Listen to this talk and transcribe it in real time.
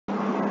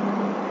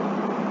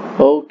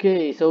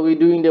Okay, so we're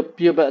doing the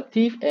pureblood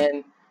thief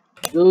and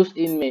ghost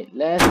inmate.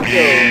 Let's go.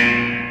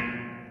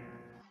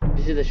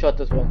 This is the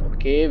shortest one.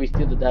 Okay, we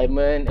steal the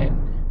diamond and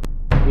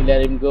we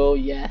let him go.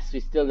 Yes,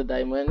 we steal the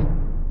diamond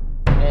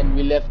and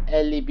we left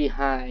Ellie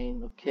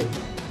behind. Okay.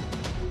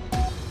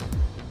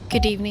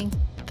 Good evening.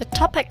 The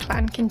Toppat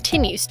clan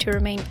continues to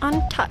remain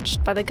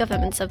untouched by the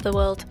governments of the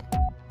world.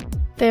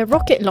 Their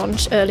rocket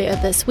launch earlier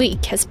this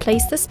week has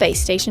placed the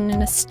space station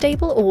in a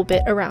stable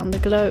orbit around the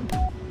globe.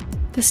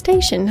 The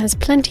station has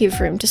plenty of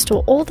room to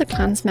store all the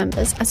clan's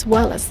members as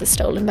well as the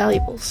stolen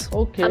valuables.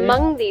 Okay.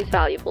 Among these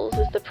valuables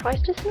is the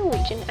priceless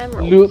Norwegian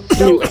emerald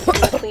stolen from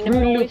the Queen of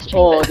Norway's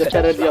Oh, chamber the just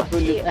parody of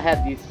last year. I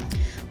had this.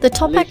 The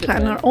Toppat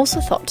clan are also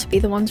thought to be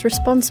the ones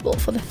responsible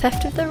for the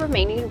theft of the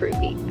Romanian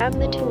ruby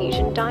and the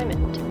Tunisian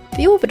diamond.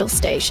 The orbital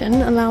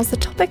station allows the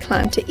Toppat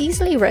clan to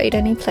easily raid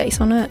any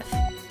place on Earth.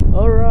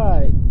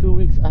 Alright, 2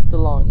 weeks after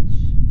launch.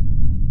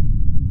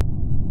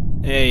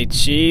 Hey,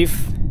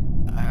 Chief.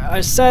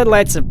 Our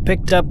satellites have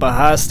picked up a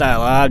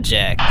hostile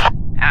object. Oh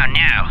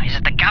no, is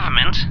it the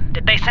government?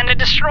 Did they send a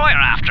destroyer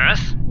after us?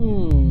 I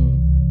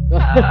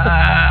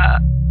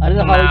don't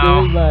know how to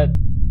do it, but...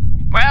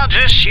 Well,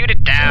 just shoot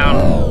it down.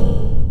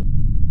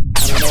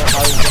 I don't know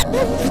how to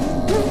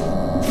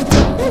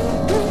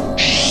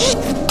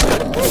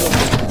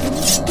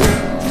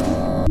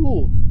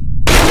Ooh.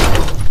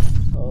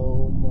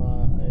 Oh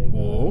my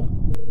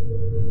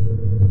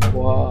god.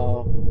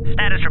 Wow.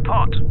 Status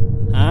report.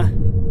 Huh?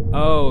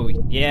 Oh,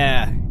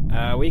 yeah.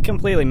 We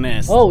completely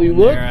missed. Oh, we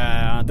would? They're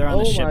on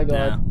the ship my god.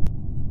 now.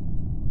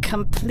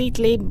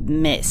 Completely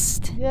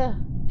missed. Yeah.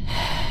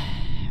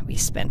 We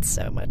spent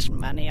so much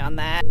money on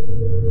that.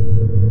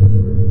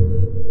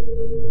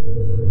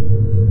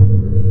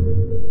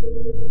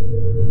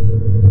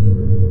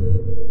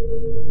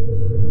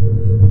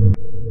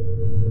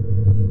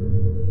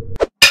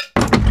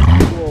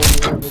 Whoa, we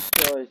have a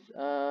choice.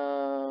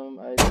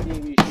 I think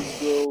we should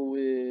go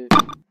with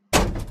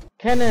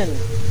cannon.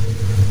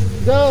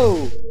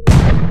 Go!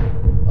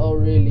 Oh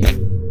really?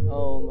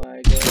 Oh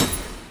my god.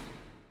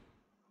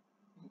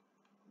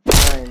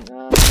 Fine.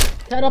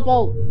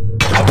 Catapult.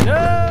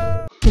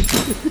 No!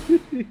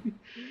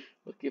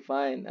 Okay,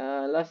 fine.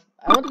 Last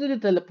I want to do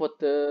the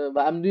teleporter,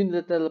 but I'm doing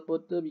the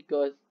teleporter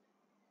because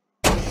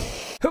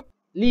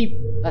leap.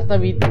 Last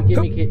time we didn't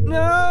make it.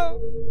 No!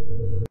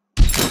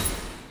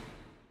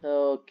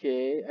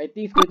 Okay, I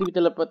think it's going to be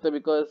teleporter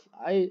because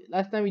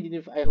last time we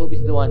didn't. I hope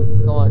it's the one.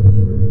 Come on.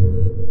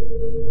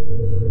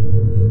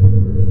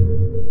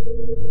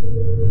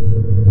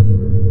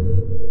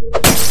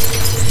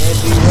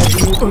 Happy,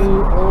 what do you do?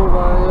 Oh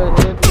my god,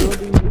 Happy, what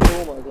do you do?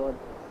 Oh my god.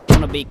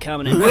 I'm gonna be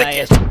coming in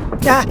fast.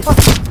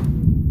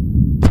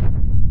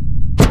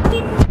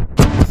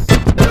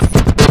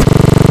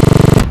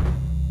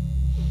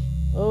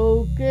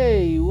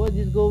 Okay, what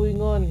is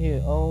going on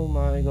here? Oh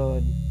my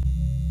god.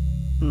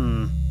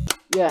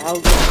 Yeah, how do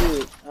you do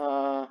it?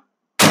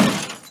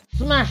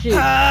 Smash it! Oh,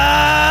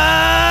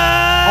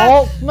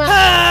 smash!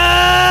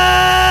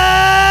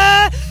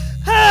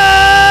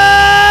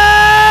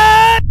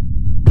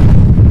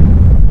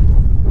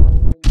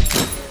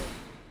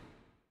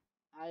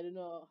 I don't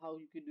know how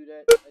you could do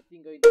that. I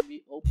think going to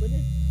be open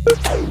it.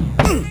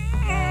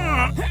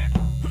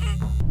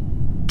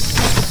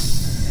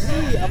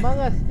 See, Among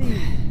Us,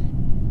 Steve.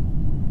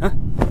 Huh?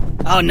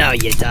 Oh no,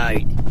 you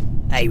don't.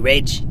 Hey,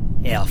 Reg.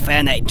 Yeah, I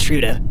found that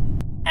intruder.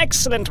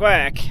 Excellent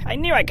work. I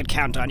knew I could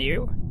count on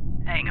you.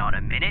 Hang on a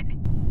minute.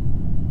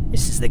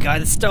 This is the guy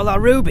that stole our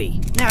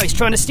ruby. Now he's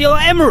trying to steal our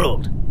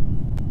emerald.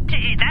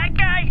 That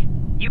guy?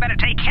 You better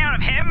take care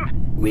of him.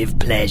 With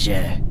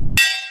pleasure.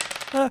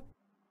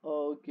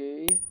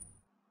 Okay.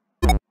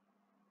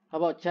 How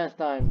about chance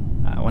time?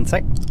 1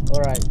 sec.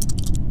 Alright.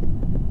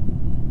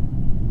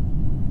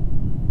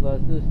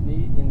 Versus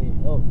ini.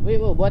 Oh, wait,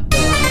 what the? I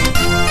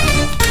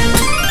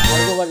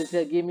don't know what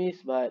the game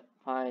is, but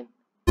fine.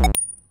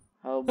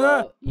 How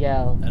about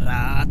yell?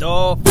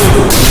 Rado.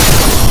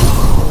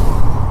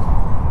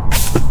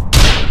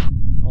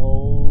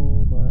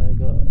 Oh my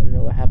god, I don't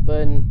know what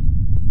happened.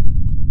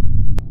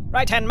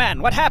 Right-hand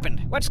man, what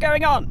happened? What's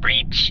going on?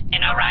 Breach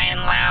in Orion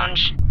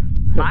Lounge.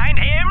 Find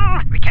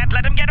him! We can't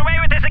let him get away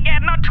with this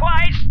again, not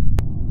twice!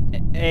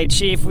 Hey,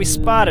 Chief, we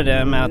spotted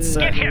him outside.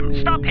 Get him!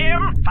 Stop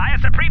him! Fire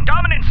Supreme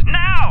Dominance,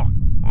 now!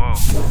 Whoa.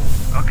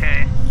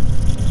 Okay.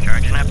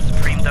 Charging up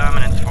Supreme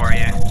Dominance for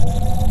you.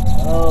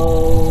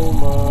 Oh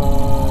my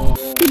god.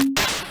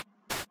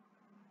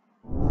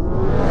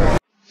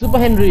 Super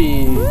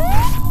Henry!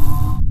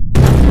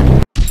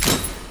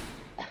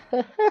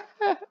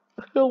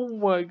 Oh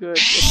my god.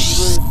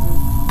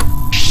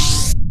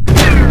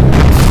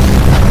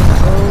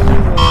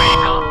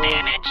 Critical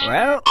damage.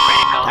 Well,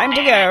 Critical time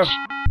to damage. go.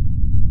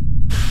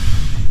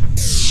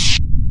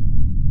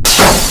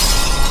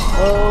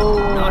 Oh.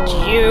 Not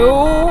you!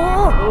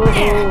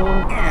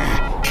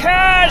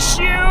 Curse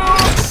you!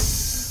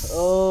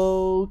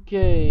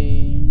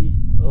 Okay.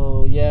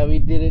 Oh yeah, we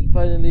did it.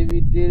 Finally,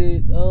 we did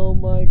it. Oh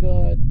my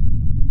god.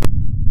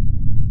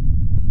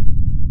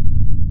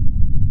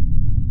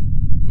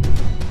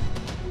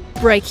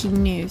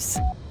 Breaking news.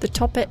 The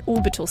Topet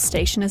orbital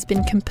station has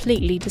been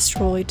completely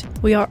destroyed.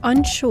 We are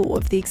unsure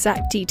of the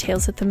exact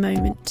details at the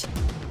moment.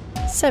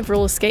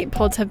 Several escape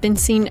pods have been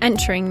seen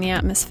entering the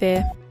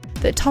atmosphere.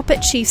 The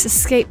Topet Chief's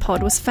escape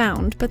pod was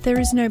found, but there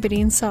is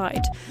nobody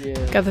inside.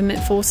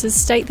 Government forces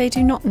state they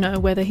do not know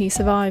whether he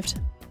survived.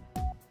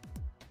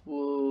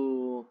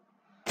 Whoa.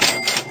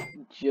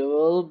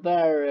 Jewel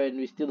Baron.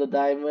 We steal the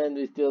diamond,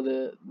 we steal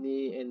the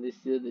knee, and we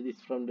steal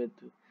this from the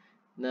two.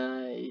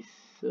 Nice.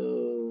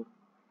 So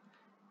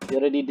we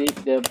already did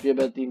the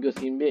PBT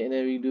Ghost Inmate, and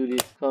then we do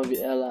this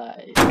convict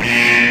allies.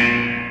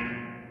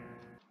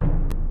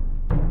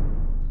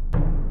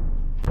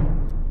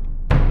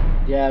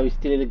 Yeah, we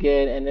steal it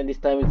again, and then this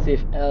time we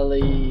save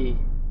Ellie.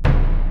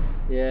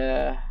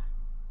 Yeah.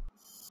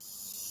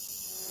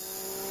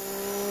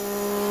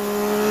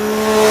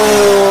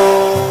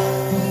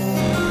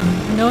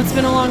 I know it's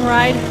been a long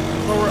ride,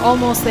 but we're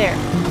almost there.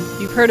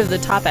 You've heard of the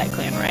Topet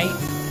clan, right?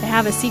 They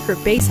have a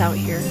secret base out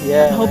here.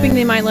 Yeah. I'm hoping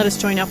they might let us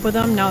join up with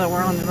them now that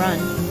we're on the run.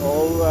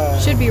 Alright.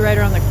 Should be right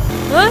around the...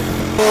 Huh?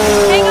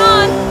 Hang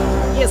on!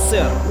 Yes,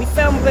 sir. We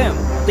found them.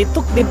 They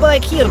took the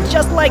bike here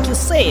just like you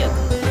said.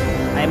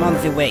 I'm on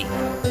the way.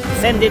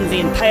 Send in the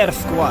entire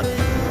squad.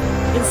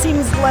 It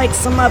seems like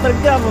some other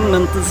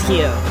government is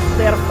here.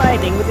 They are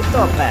fighting with the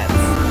Topets.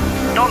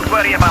 Don't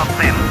worry about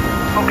them.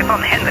 Focus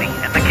on Henry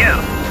and the girl.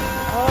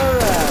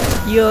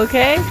 Alright. You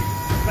okay?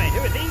 Wait, who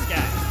are these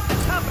guys? The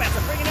Topets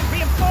are bringing in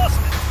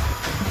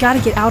reinforcements. We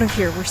gotta get out of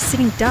here. We're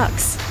sitting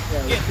ducks.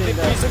 Yeah, Get we the steal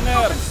that.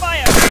 prisoners.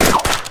 Fire!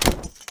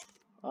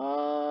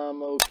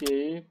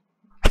 Okay.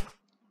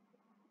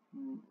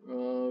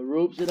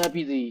 Ropes and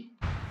RPG.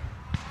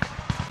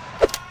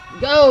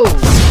 Go!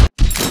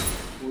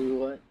 Wait,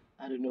 what?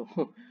 I don't know.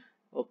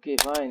 Okay,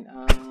 fine.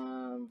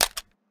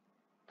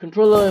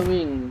 Controller and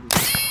wings.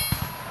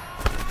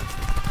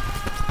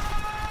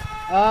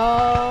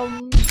 I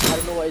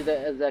don't know what is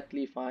that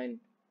exactly. Fine.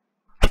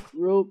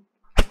 Rope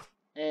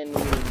and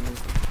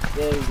wings.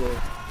 There we go.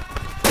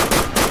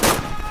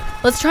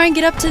 Let's try and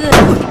get up to the...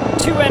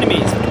 2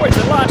 enemies towards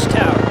the launch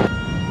tower.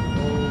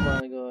 Oh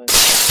my god.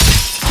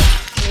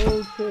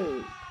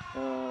 Okay.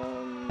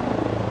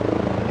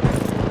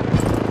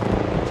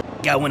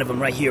 Got one of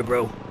them right here,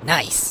 bro.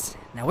 Nice.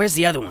 Now where's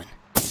the other one?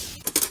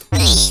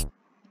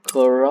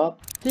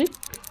 Corruptic?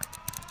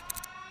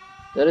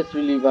 That is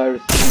really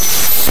virus.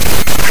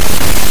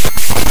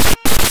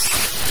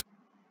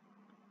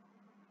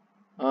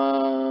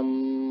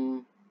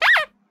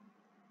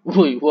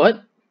 Wait,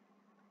 what?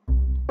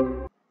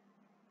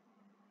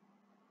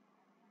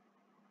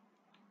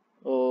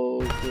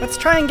 Okay. Let's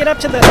try and get up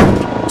to the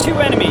 2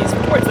 enemies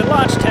towards the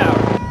launch tower.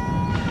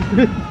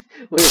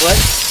 Wait, what?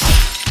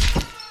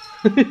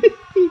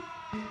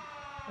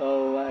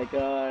 Oh my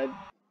god.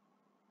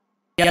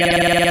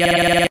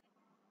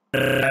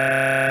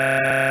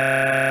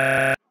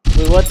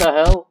 Wait, what the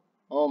hell?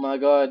 Oh my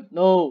god,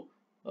 no!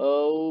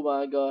 Oh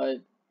my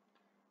god.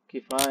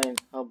 Okay, fine.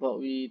 How about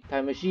we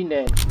time machine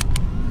then?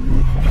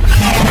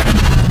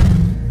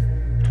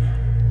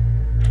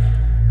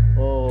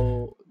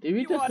 Oh, did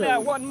we You just are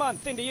now 1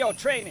 month into your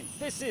training.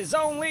 This is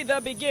only the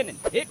beginning.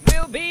 It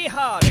will be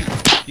harder.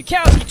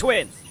 Bukowski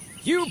twins,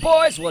 you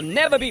boys will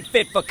never be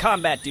fit for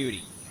combat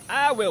duty.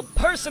 I will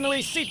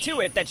personally see to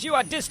it that you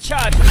are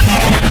discharged.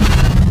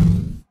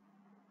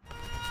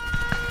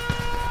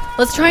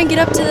 Let's try and get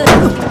up to the...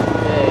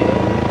 Okay.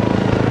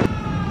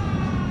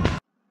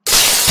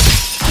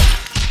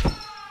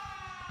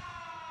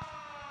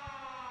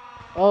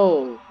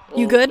 Oh.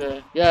 You good?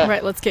 Okay. Yeah.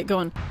 Right, let's get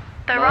going.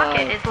 The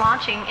rocket is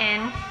launching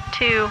in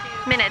 2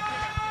 minutes.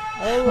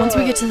 Once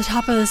we get to the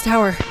top of this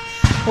tower,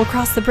 we'll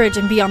cross the bridge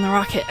and be on the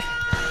rocket.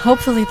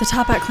 Hopefully the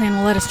Topet clan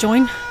will let us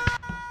join.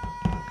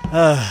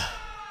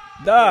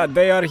 Dad,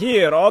 they are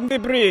here on the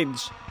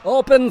bridge.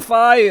 Open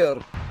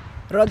fire.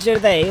 Roger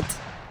that.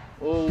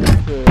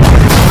 Okay.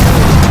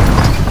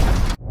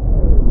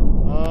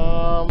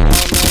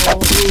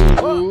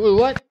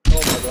 What? Oh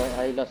my god,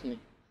 I lost me.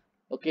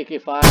 Okay, okay,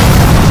 fine.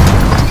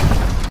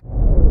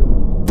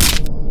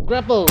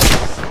 Grapple.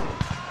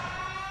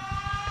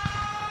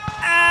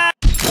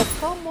 Oh,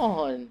 come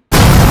on.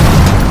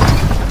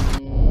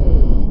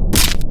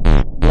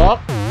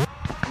 Block.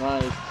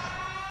 Nice.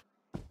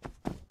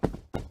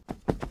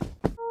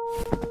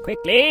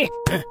 Quickly.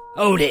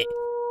 Hold it.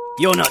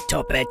 You're not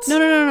Topets.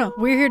 No.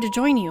 We're here to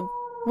join you.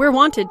 We're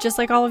wanted, just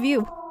like all of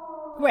you.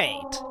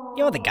 Wait,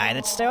 you're the guy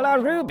that stole our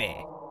ruby.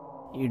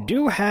 You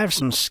do have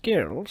some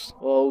skills.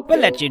 Okay. We'll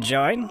let you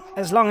join,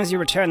 as long as you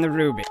return the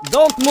ruby.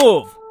 Don't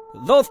move!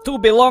 Those 2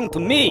 belong to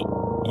me.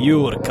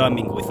 You're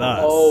coming with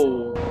us.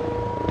 Oh.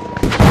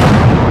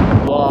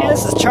 Wow. Hey,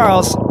 this is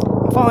Charles.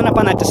 I'm following up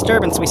on that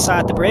disturbance we saw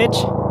at the bridge.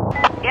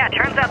 Yeah,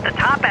 turns out the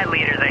Topet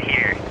leaders are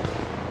here.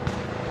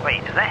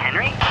 Wait, is that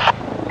Henry?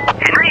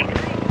 Henry?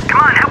 Come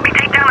on, help me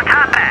take down the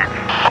Topets!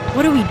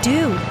 What do we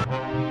do?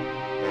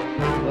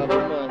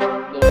 Government,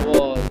 the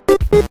wall,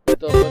 the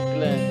Topet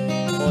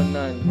clan, or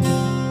none.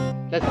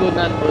 Let's go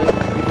none first.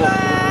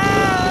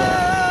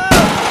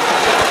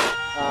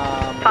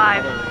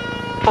 Five,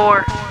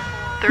 4,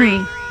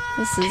 3,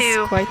 This is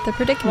 2, quite the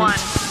predicament.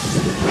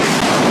 1.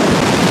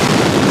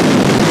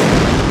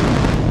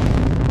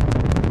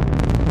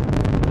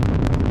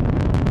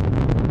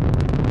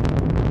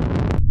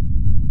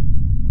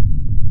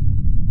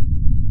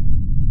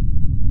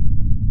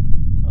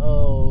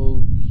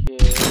 Okay.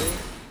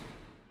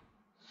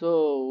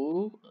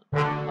 So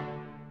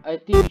I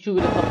think we should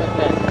go to the top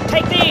plan.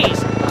 Take these!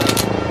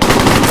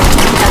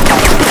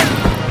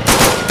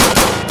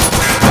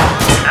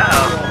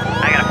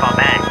 Uh-oh, I gotta fall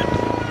back.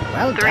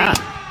 Well 3, done.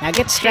 Now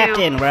get strapped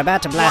 2, in, we're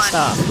about to blast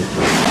 1. off.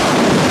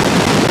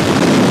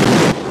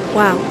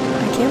 Wow,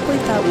 I can't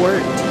believe that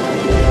worked.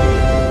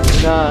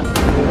 Nah,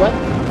 what?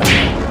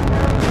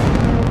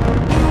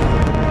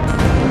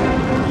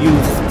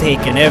 You've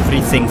taken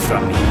everything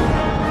from me.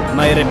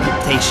 My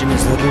reputation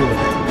is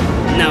ruined.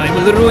 Now I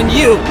will ruin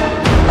you!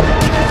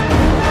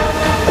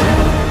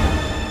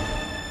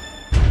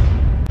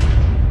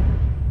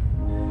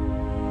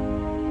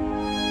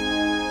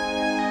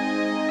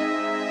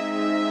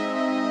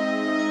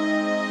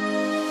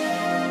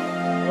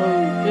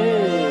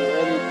 Okay,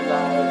 very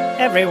loud.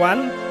 Everyone,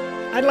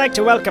 I'd like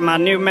to welcome our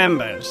new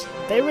members.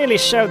 They really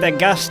showed their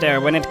gusto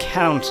when it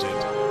counted.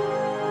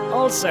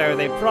 Also,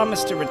 they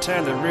promised to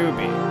return the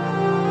ruby.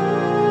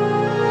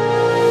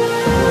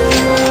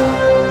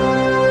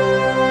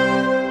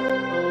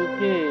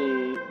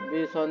 Okay,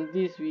 based on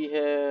this, we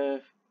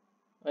have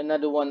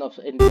another one of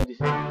entities.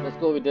 Let's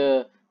go with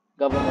the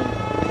government.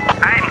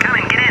 I'm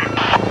coming, get in.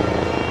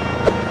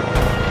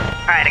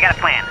 Alright, I got a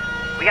plan.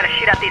 We gotta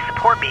shoot out these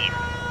support beams.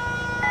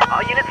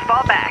 All units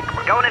fall back.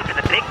 We're going in for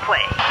the big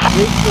play.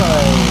 Big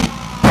play.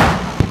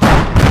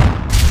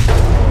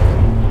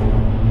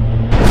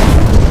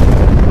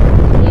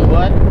 Wait,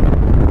 what?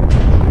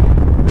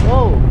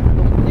 Oh,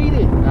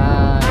 completed.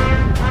 Nice.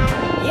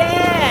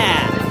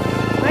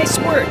 Yeah! Nice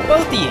work,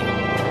 both of you.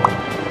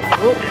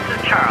 Oh, This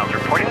is Charles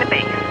reporting to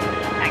base.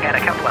 I got a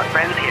couple of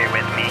friends here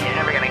with me. You're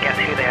never gonna guess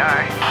who they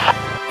are.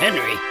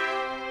 Henry?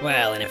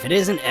 Well, and if it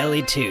isn't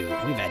Ellie too,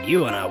 we've had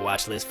you on our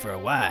watch list for a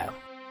while.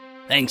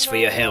 Thanks for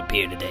your help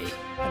here today.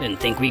 I didn't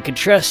think we could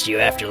trust you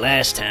after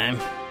last time.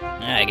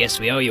 I guess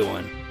we owe you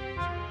one.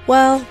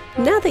 Well,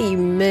 now that you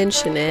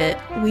mention it,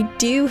 we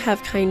do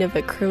have kind of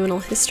a criminal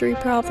history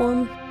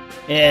problem.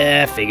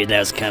 Yeah, I figured that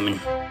was coming.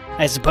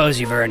 I suppose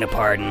you've earned a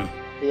pardon.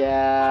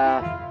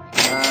 yeah.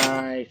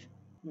 Nice.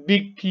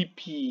 Big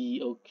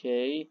PP.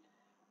 Okay.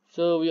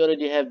 So we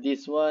already have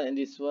this one and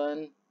this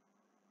one.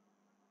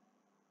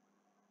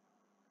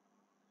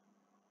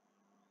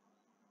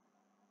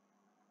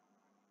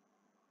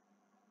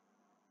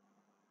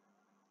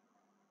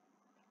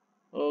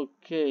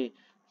 Okay,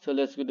 so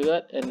let's do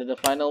that, and then the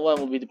final one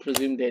will be the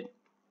presumed dead.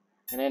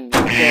 And then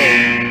let's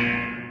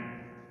go.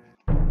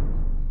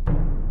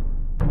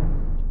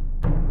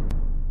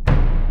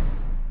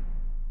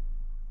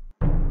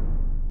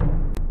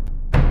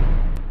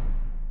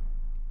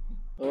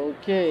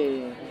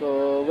 Okay,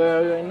 so where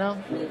are we right now?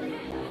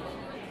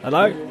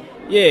 Hello?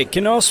 Yeah,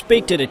 can I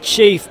speak to the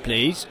chief,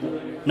 please?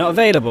 Not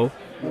available?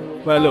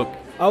 Well, look,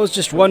 I was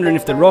just wondering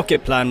if the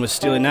rocket plan was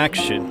still in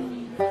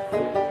action.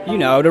 You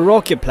know, the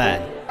rocket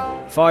plan.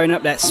 Firing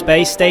up that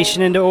space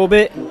station into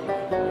orbit?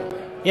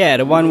 Yeah,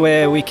 the one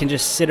where we can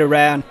just sit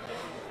around.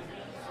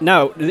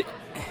 No,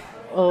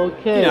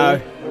 Okay. you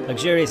know,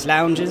 luxurious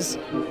lounges,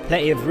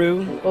 plenty of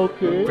room,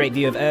 Okay. great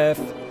view of Earth,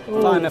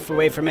 far enough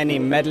away from any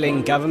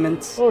meddling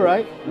governments.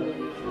 Alright.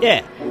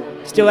 Yeah,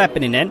 still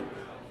happening then.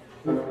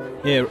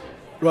 Yeah,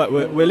 right,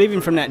 we're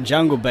leaving from that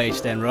jungle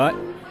base then, right?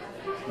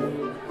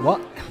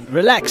 What?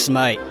 Relax,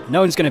 mate.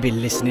 No one's gonna be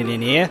listening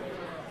in here.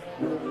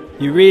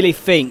 You really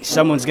think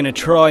someone's gonna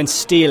try and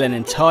steal an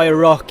entire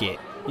rocket?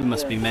 You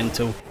must be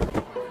mental.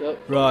 Yep.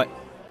 Right.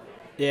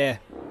 Yeah,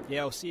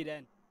 I'll see you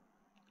then.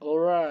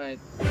 Alright.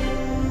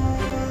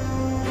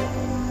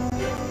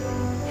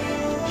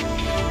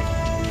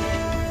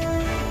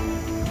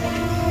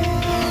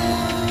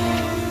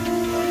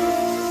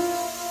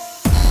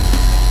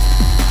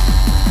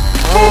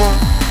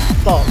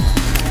 Stop.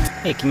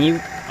 Hey, can you...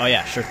 Oh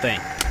yeah, sure thing.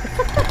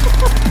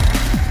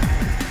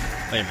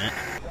 Wait a minute.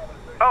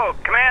 Oh,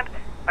 Command,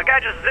 a guy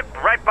just zipped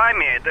right by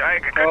me. I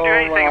couldn't do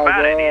anything my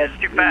about it. God, He was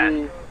too fast.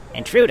 really?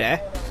 Intruder?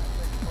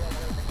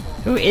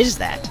 Who is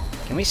that?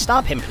 Can we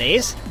stop him,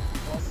 please?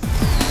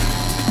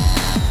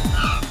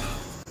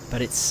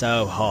 But it's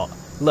so hot.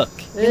 Look,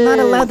 you're not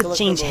Hey, allowed to collectible.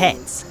 change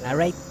heads,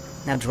 alright?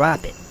 Now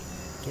drop it.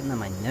 Getting on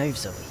my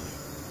nerves over here.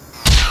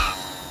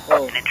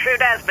 Oh, An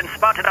intruder has been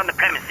spotted on the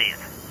premises.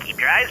 Keep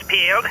your eyes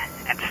peeled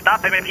and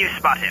stop him if you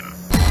spot him.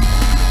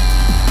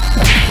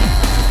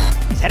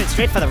 He's headed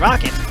straight for the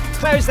rocket.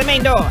 Close the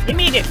main door,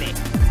 immediately!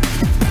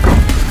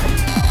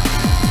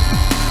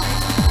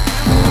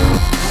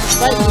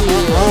 thank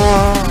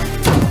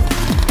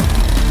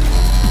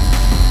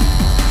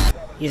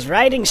you. He's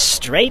riding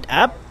straight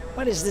up?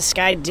 What is this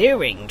guy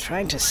doing?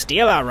 Trying to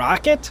steal our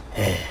rocket?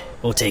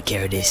 We'll take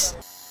care of this.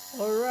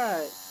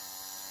 Alright.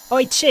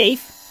 Oi,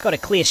 Chief. Got a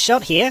clear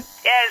shot here.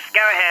 Yes, go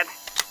ahead.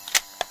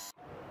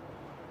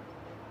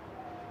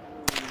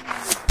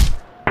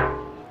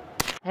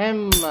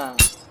 Hammer.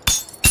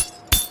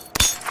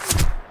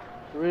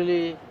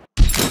 Really?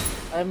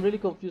 I'm really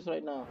confused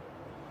right now.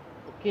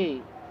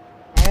 Okay,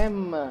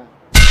 hammer.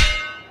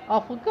 Oh,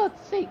 for God's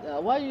sake,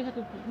 why you have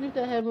to use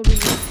the hammer with me?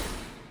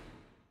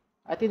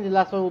 I think the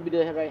last one will be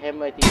the right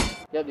hammer, I think.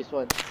 Yep, this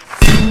one.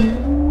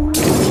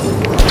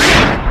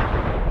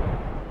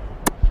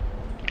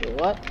 Okay,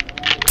 what?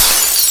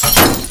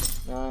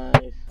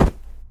 Nice.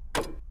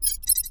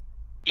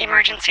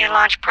 Emergency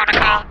launch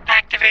protocol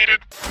activated.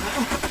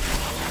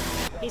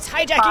 He's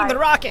hijacking the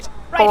 5, rocket.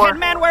 4, Right-hand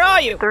man, where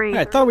are you? 3,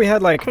 I thought we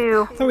had like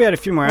 2, I thought we had a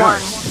few more 1.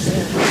 hours.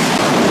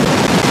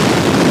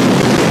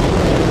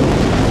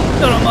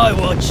 Not on my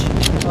watch.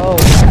 Oh.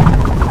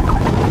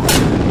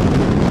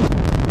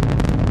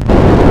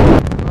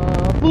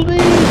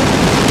 Police!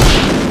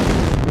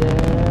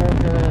 Yeah.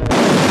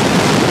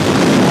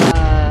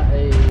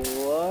 Hey,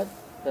 what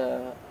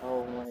the?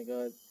 Oh my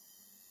god.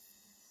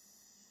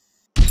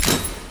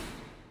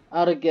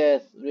 Out of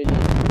gas, really.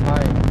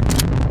 Mine.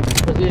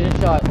 Precision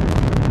shot.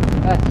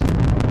 That's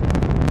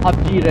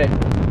PUBG red.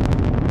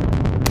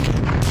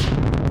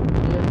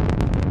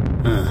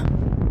 Huh.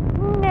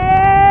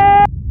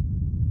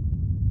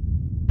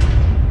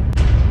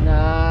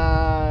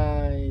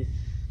 Nice.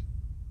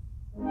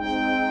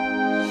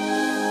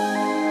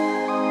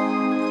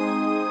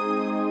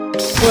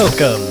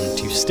 Welcome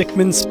to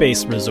Stickmin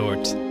Space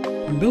Resort.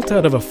 Built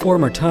out of a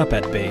former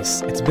Toppat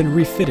base, it's been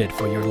refitted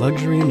for your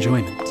luxury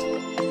enjoyment.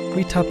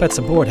 We Toppats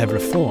aboard have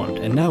reformed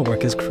and now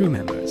work as crew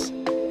members.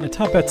 The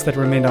Toppats that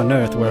remained on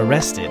Earth were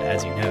arrested,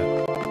 as you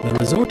know. The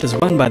resort is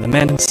run by the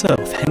man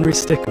himself, Henry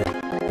Stickmin.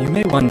 You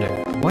may wonder,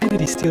 why did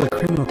he steal a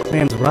criminal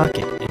clan's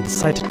rocket and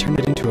decide to turn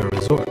it into a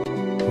resort?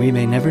 We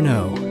may never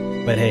know,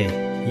 but hey,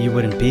 you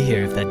wouldn't be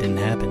here if that didn't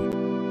happen.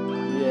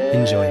 Yeah.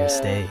 Enjoy your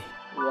stay.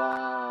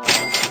 Wow.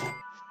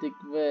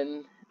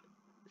 Stickmin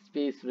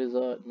Space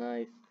Resort,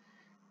 nice.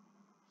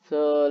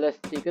 So let's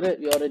take it.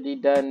 We already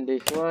done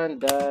this one,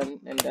 done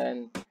and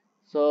done.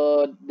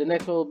 So the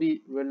next one will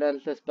be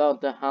Relentless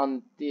Bounty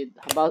Hunter.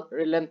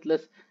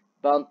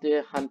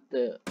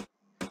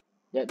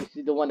 Yeah, this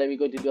is the one that we're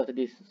going to do after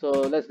this. So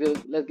let's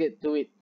get to it.